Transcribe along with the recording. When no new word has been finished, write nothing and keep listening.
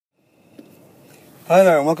Hi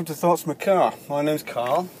there and welcome to Thoughts from a Car. My name's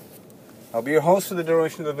Carl. I'll be your host for the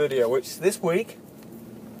duration of the video, which this week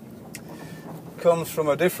comes from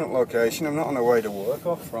a different location. I'm not on the way to work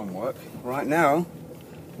or from work. Right now,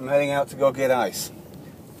 I'm heading out to go get ice.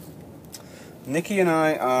 Nikki and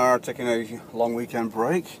I are taking a long weekend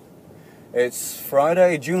break. It's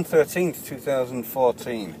Friday, June 13th,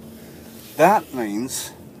 2014. That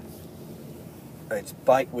means it's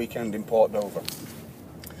bike weekend in Port Dover.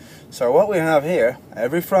 So what we have here,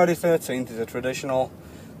 every Friday 13th is a traditional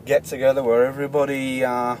get-together where everybody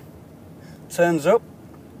turns up.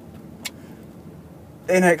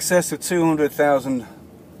 In excess of 200,000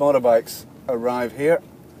 motorbikes arrive here,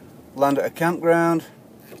 land at a campground,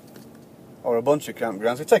 or a bunch of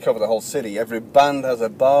campgrounds. We take over the whole city. Every band has a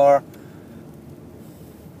bar.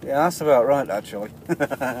 Yeah, that's about right, actually.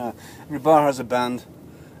 Every bar has a band.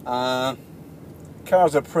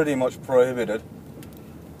 Cars are pretty much prohibited.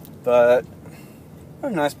 But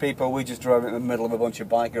we're nice people. We just drive in the middle of a bunch of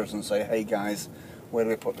bikers and say, hey guys, where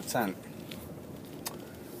do we put the tent?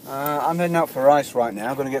 I'm heading out for ice right now.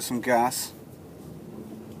 I'm going to get some gas.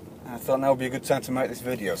 I thought now would be a good time to make this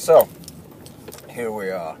video. So, here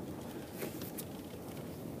we are.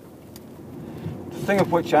 The thing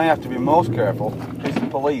of which I have to be most careful is the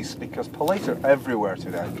police, because police are everywhere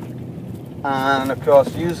today. And of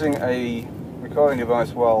course, using a recording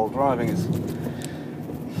device while driving is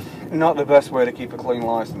not the best way to keep a clean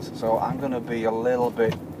license, so I'm going to be a little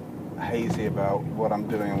bit hazy about what I'm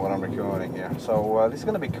doing and what I'm recording here. So this is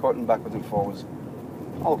going to be cutting backwards and forwards.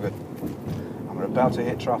 All good. I'm about to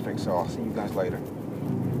hit traffic, so I'll see you guys later.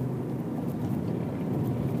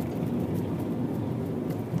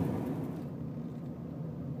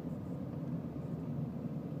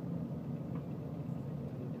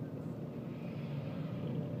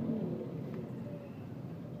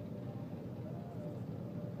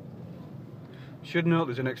 Should note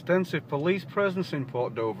there's an extensive police presence in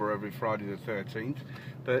Port Dover every Friday the 13th,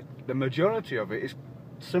 but the majority of it is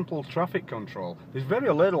simple traffic control. There's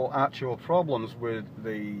very little actual problems with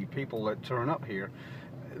the people that turn up here.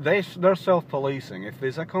 They're self-policing. If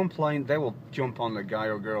there's a complaint, they will jump on the guy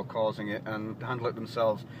or girl causing it and handle it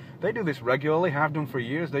themselves. They do this regularly, have done for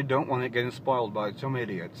years. They don't want it getting spoiled by some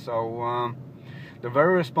idiot. So they're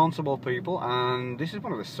very responsible people, and this is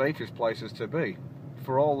one of the safest places to be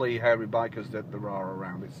for all the hairy bikers that there are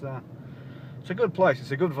around. It's a good place, it's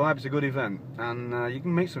a good vibe, it's a good event, and you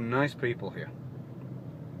can meet some nice people here.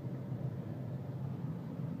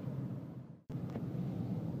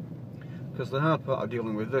 Because the hard part of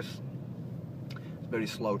dealing with this is very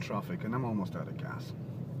slow traffic, and I'm almost out of gas.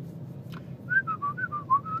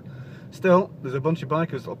 Still, there's a bunch of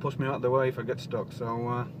bikers that'll push me out of the way if I get stuck,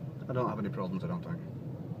 so I don't have any problems, I don't think.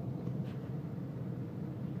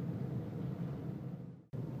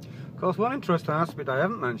 Of course, one interesting aspect I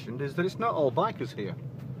haven't mentioned is that it's not all bikers here.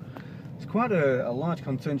 It's quite a large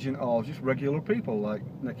contingent of just regular people like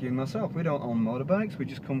Nikki and myself. We don't own motorbikes, we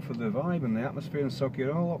just come for the vibe and the atmosphere and soak it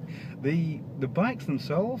all up. The bikes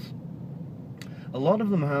themselves, a lot of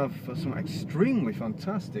them have some extremely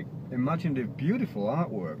fantastic, imaginative, beautiful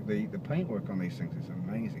artwork. The paintwork on these things is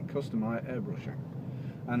amazing, custom airbrushing.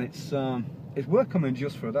 And it's worth coming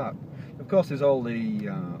just for that. Of course, there's all the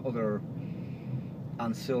other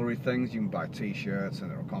ancillary things. You can buy t-shirts, and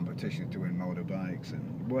there are competitions to win motorbikes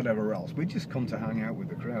and whatever else. We just come to hang out with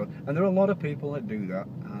the crowd, and there are a lot of people that do that.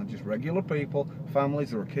 Just regular people,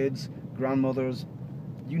 families or kids, grandmothers,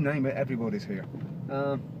 you name it, everybody's here,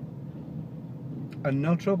 and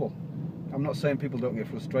no trouble. I'm not saying people don't get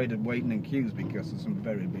frustrated waiting in queues, because there's some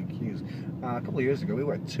very big queues. A couple of years ago we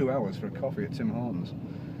waited 2 hours for a coffee at Tim Hortons.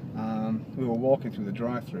 We were walking through the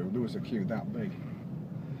drive-thru, there was a queue that big.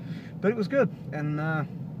 But it was good, and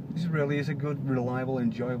this really is a good, reliable,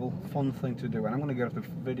 enjoyable, fun thing to do. And I'm going to get off the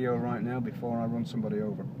video right now before I run somebody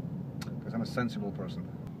over, because I'm a sensible person.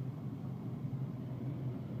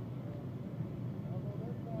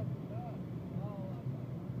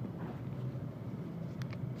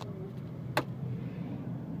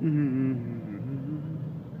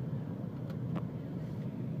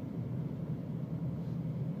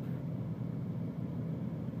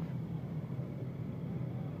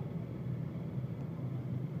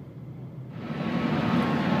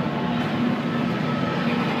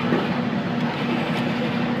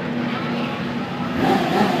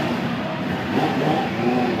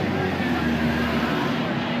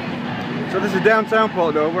 So this is downtown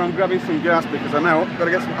Port Dover. I'm grabbing some gas because I'm out. Got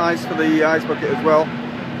to get some ice for the ice bucket as well.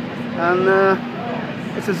 And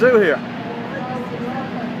it's a zoo here.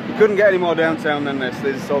 You couldn't get any more downtown than this.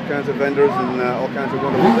 There's all kinds of vendors and all kinds of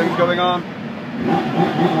wonderful things going on.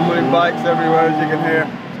 Putting bikes everywhere, as you can hear.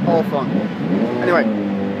 It's all fun. Anyway,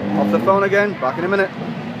 off the phone again, back in a minute.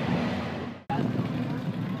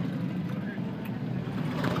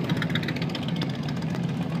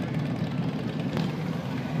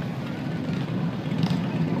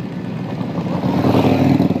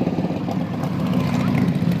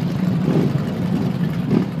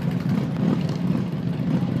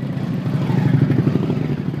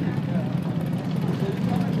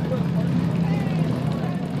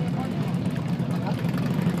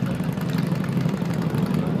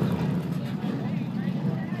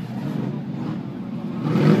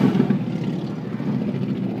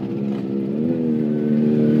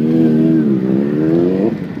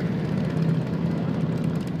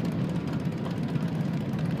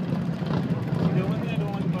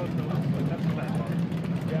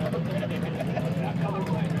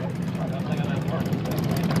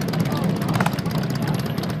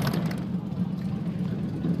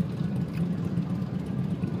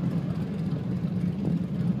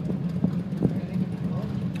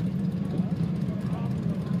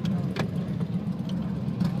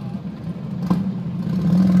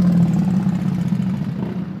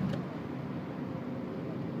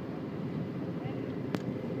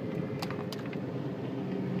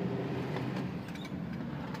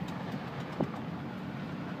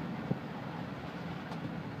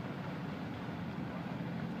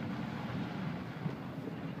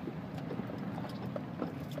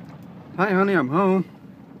 Hi honey, I'm home.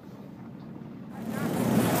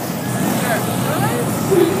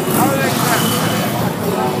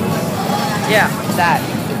 Yeah, that.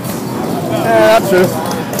 Yeah, that's true.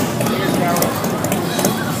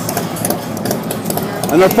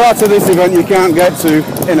 And there are parts of this event you can't get to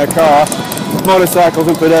in a car. Motorcycles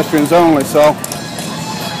and pedestrians only, so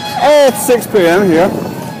it's 6 p.m. here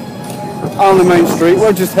on the main street.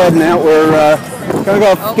 We're just heading out. We're gonna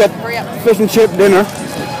go get fish and chip dinner,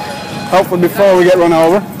 hopefully before we get run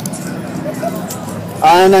over.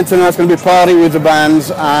 And then tonight's going to be a party with the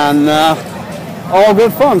bands and all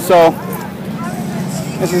good fun. So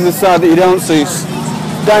this is the side that you don't see. It's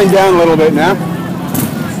dying down a little bit now.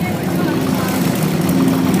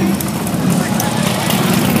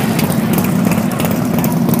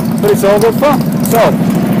 But it's all good fun. So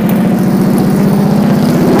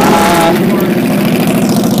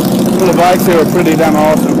some of the bikes here are pretty damn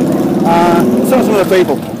awesome. So are some of the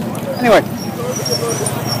people. Anyway,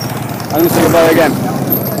 I'm going to say goodbye again.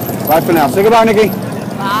 Bye for now. Say goodbye, Nikki.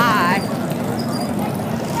 Bye.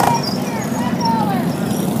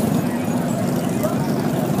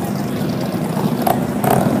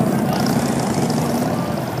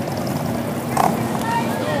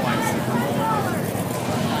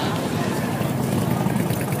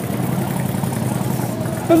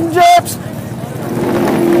 Some jobs.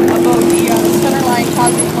 Although the center line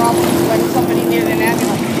causing problems when somebody needed an ambulance.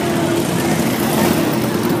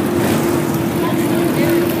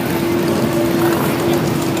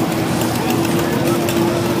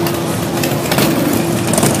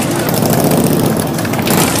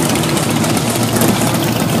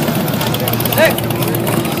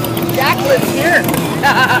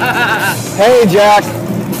 Hey, Jack.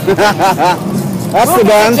 That's the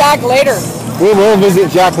band. Jack later. We will visit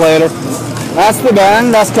Jack later. That's the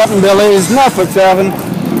band. That's Captain Billy's Norfolk 7.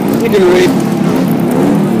 You can read.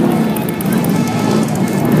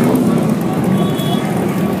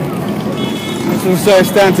 This is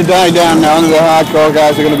starting to die down now. None of the hardcore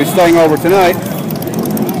guys are going to be staying over tonight.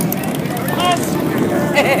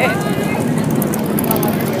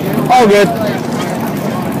 All good.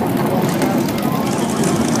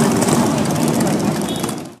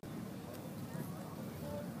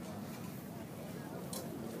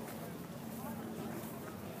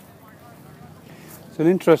 It's an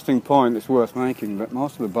interesting point that's worth making, that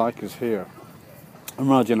most of the bikers here are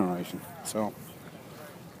my generation. So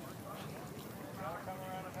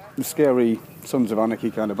the scary Sons of Anarchy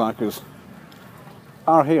kind of bikers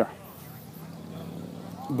are here.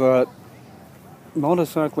 But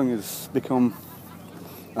motorcycling has become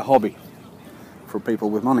a hobby for people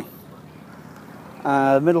with money.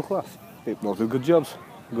 Middle class. People do good jobs,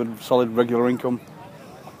 good solid regular income,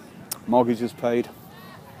 mortgages paid.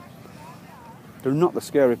 They're not the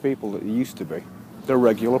scary people that they used to be. They're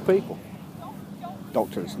regular people.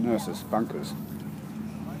 Doctors, nurses, bankers,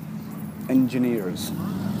 engineers,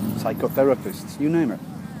 psychotherapists, you name it.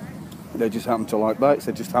 They just happen to like bikes,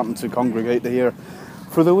 they just happen to congregate here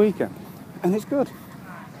for the weekend. And it's good.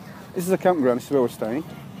 This is a campground, this is where we're staying.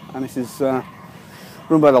 And this is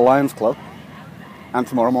run by the Lions Club. And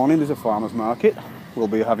tomorrow morning there's a farmer's market. We'll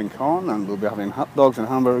be having corn and we'll be having hot dogs and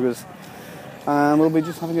hamburgers. And we'll be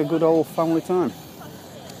just having a good old family time.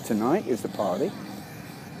 Tonight is the party.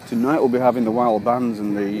 Tonight we'll be having the wild bands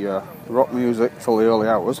and the rock music till the early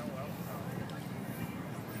hours.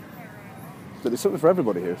 But there's something for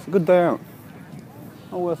everybody here. It's a good day out.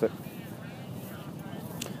 All worth it.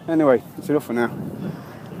 Anyway, that's enough for now.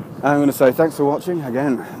 I'm going to say thanks for watching.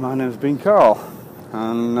 Again, my name's been Carl,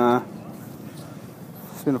 and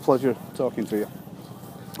it's been a pleasure talking to you.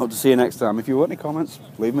 Hope to see you next time. If you want any comments,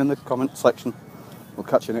 leave them in the comment section. We'll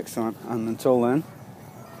catch you next time. And until then,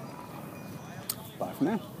 bye for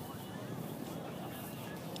now.